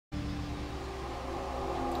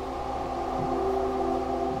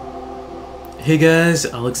Hey guys,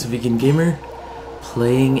 Alex the Vegan Gamer,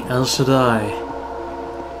 playing El Shaddai,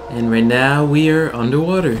 and right now we are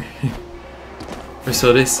underwater, or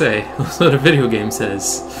so they say, so the video game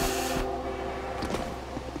says.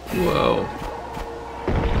 Whoa.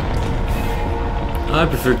 I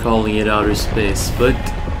prefer calling it outer space, but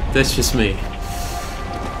that's just me.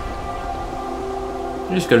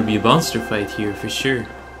 There's gotta be a monster fight here for sure.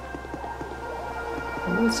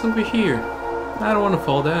 What's over here? I don't want to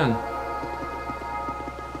fall down.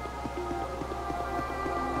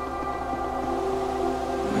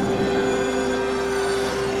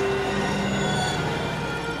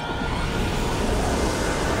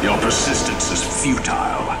 Your persistence is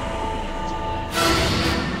futile.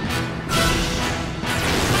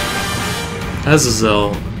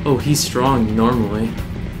 Azazel. Oh, he's strong normally.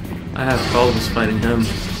 I have problems fighting him.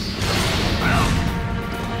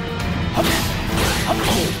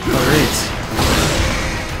 Alright.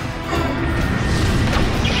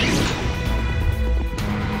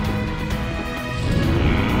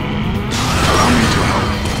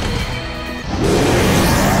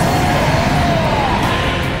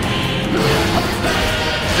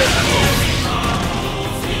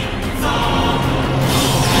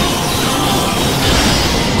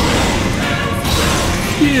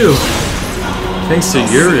 Phew! Thanks to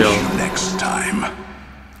Uriel. Next time.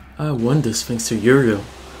 I won this thanks to Uriel.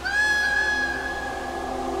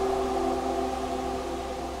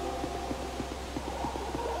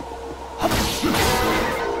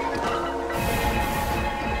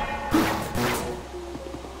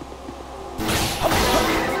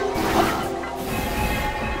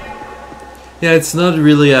 Yeah, it's not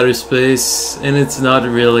really outer space, and it's not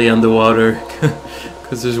really underwater,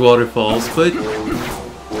 because there's waterfalls, but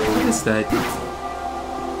what is that?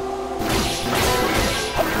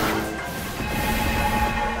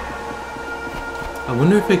 I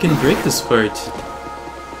wonder if I can break this part.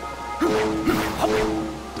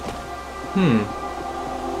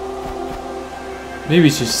 Maybe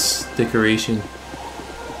it's just decoration.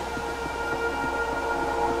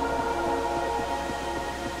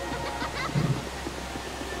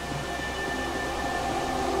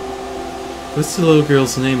 What's the little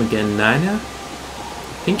girl's name again? Nana?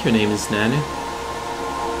 I think her name is Nana.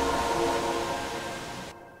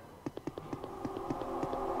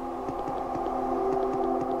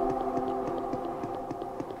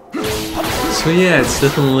 So yeah, it's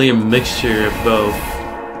definitely a mixture of both.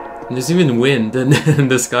 And there's even wind and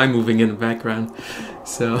the sky moving in the background.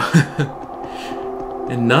 So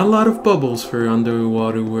and not a lot of bubbles for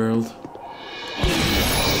underwater world.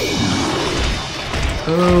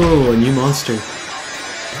 Oh, a new monster.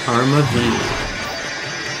 Armaros.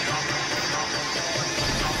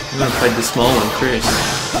 I'm gonna fight the small one first.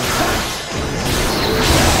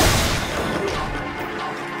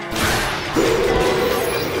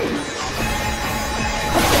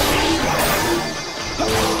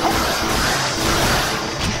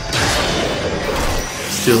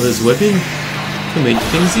 Steal his whipping to make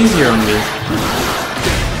things easier on me.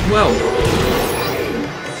 Well.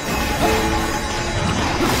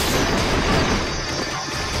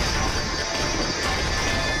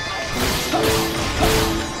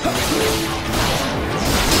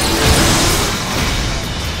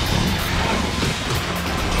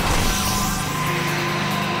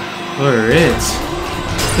 Alright.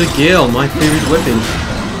 The Gale, my favorite weapon.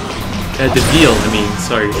 The Veal, I mean,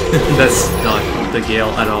 sorry. That's not the Gale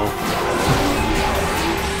at all.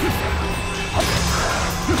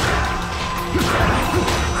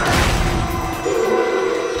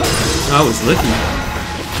 I was lucky.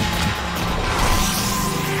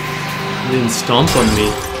 He didn't stomp on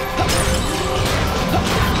me.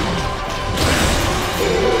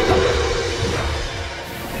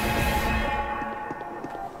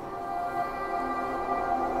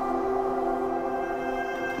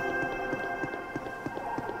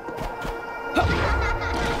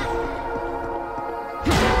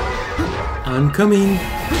 I'm coming!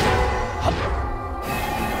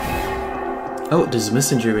 Oh, there's a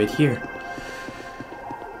messenger right here.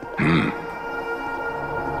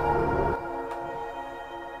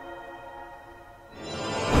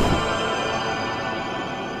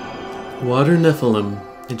 Water Nephilim.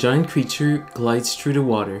 A giant creature glides through the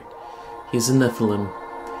water. He is a Nephilim,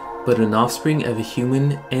 but an offspring of a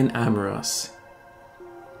human and Armaros.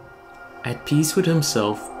 At peace with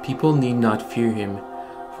himself, people need not fear him,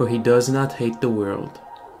 for he does not hate the world.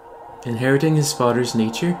 Inheriting his father's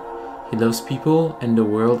nature, he loves people and the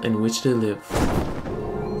world in which they live.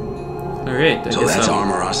 Alright, I guess so that's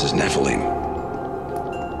Armaros' Nephilim.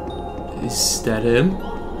 Is that him?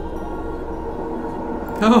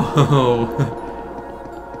 Oh,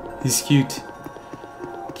 he's cute.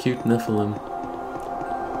 cute Nephilim.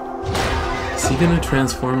 Is he gonna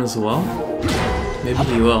transform as well? Maybe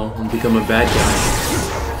he will and become a bad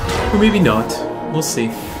guy. Or maybe not. We'll see.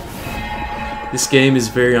 This game is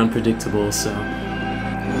very unpredictable, so...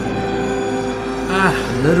 Ah,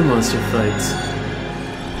 another monster fight.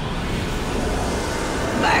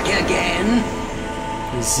 Back again?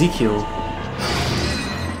 Ezekiel.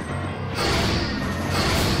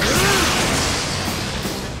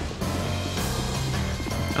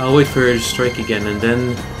 I'll wait for her to strike again and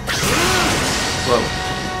then... Whoa.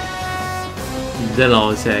 Then I'll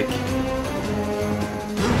attack.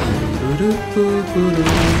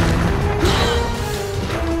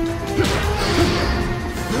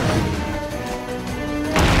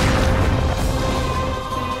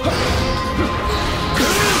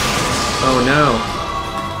 Oh no.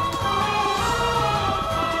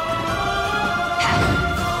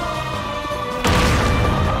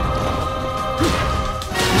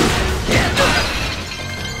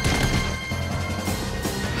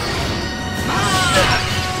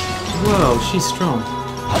 Whoa, she's strong.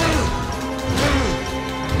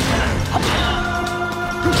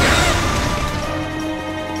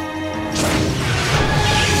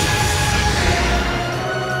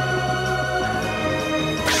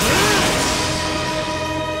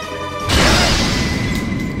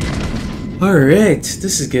 Alright,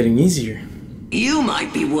 this is getting easier. You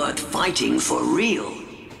might be worth fighting for real.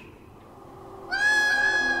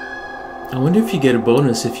 I wonder if you get a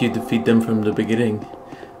bonus if you defeat them from the beginning.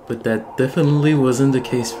 But that definitely wasn't the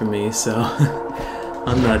case for me, so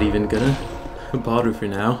I'm not even gonna bother for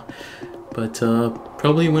now. But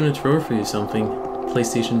probably win a trophy or something.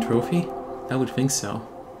 PlayStation trophy? I would think so.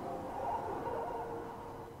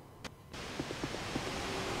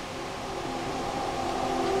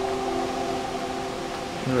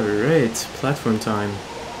 Alright, platform time.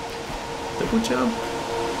 Double jump.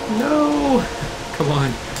 No! Come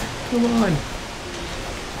on. Come on.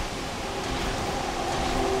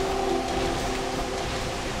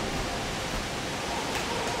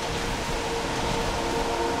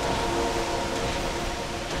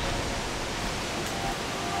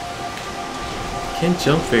 Can't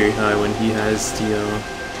jump very high when he has the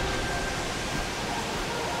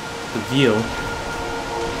veal.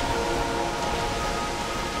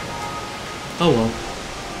 Oh well.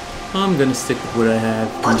 I'm gonna stick with what I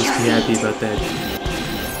have and just be happy about that.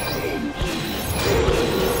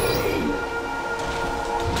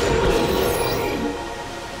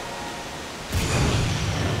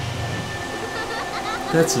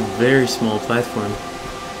 That's a very small platform.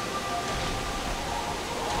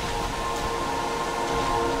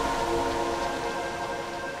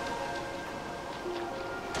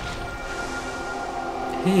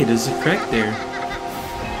 Hey, there's a crack there.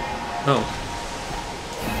 Oh.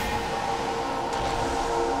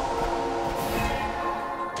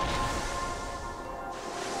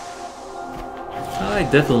 I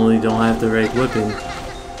definitely don't have the right weapon.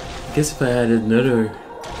 I guess if I had another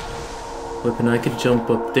weapon I could jump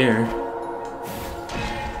up there.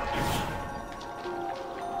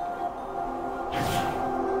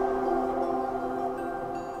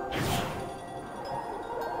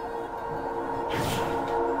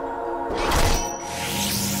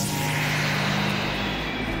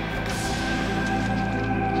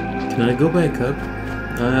 Can I go back up?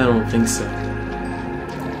 I don't think so.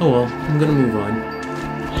 Oh well, I'm gonna move on.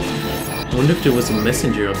 I wonder if there was a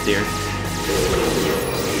messenger up there.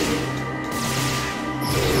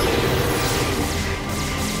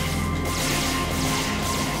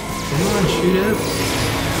 Come on, shoot up!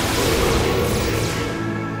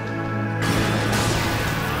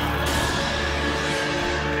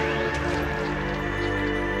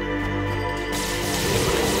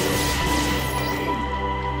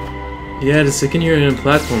 Yeah, the second you're in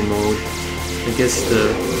platform mode, I guess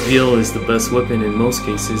the veal is the best weapon in most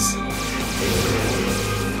cases.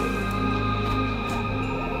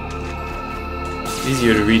 It's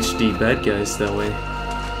easier to reach the bad guys that way.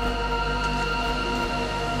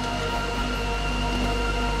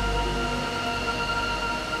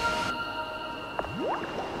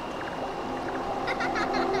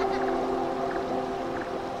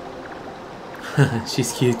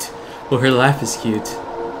 She's cute. Well, her laugh is cute.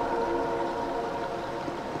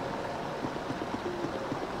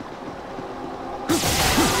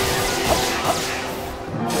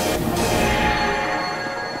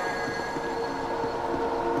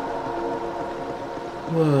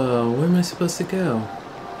 Whoa, where am I supposed to go?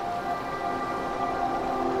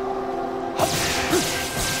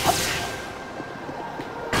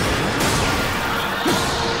 I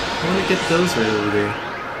want to get those right over there.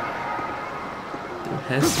 There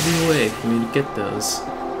has to be a way for me to get those.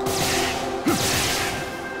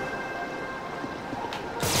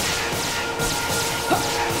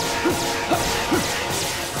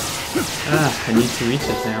 Ah, I need to reach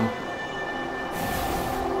it now.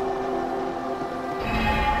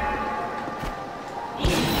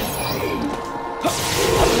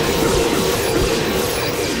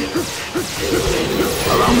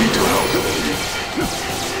 Allow me to help.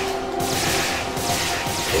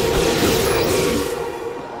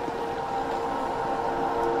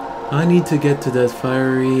 I need to get to that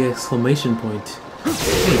fiery exclamation point.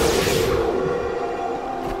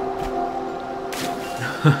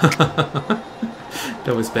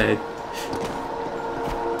 That was bad.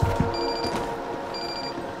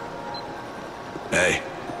 Hey,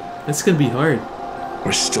 That's gonna be hard.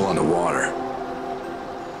 we're still underwater.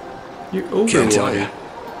 You're over Can't tell water. you.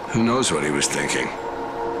 Who knows what he was thinking?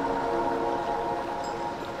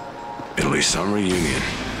 It'll be some reunion.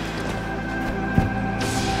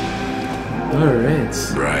 Alright.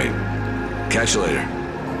 Right. Catch you later.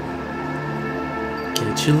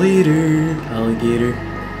 Catch you later, alligator.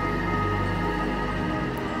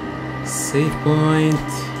 Save point.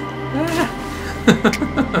 Ah.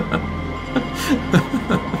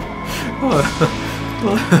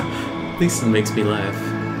 Well, at least it makes me laugh.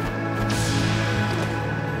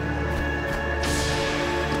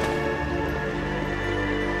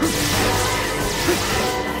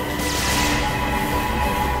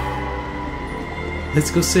 Let's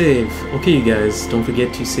go save. Okay, you guys, don't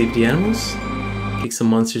forget to save the animals, kick some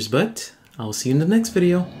monsters' butt. I'll see you in the next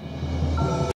video.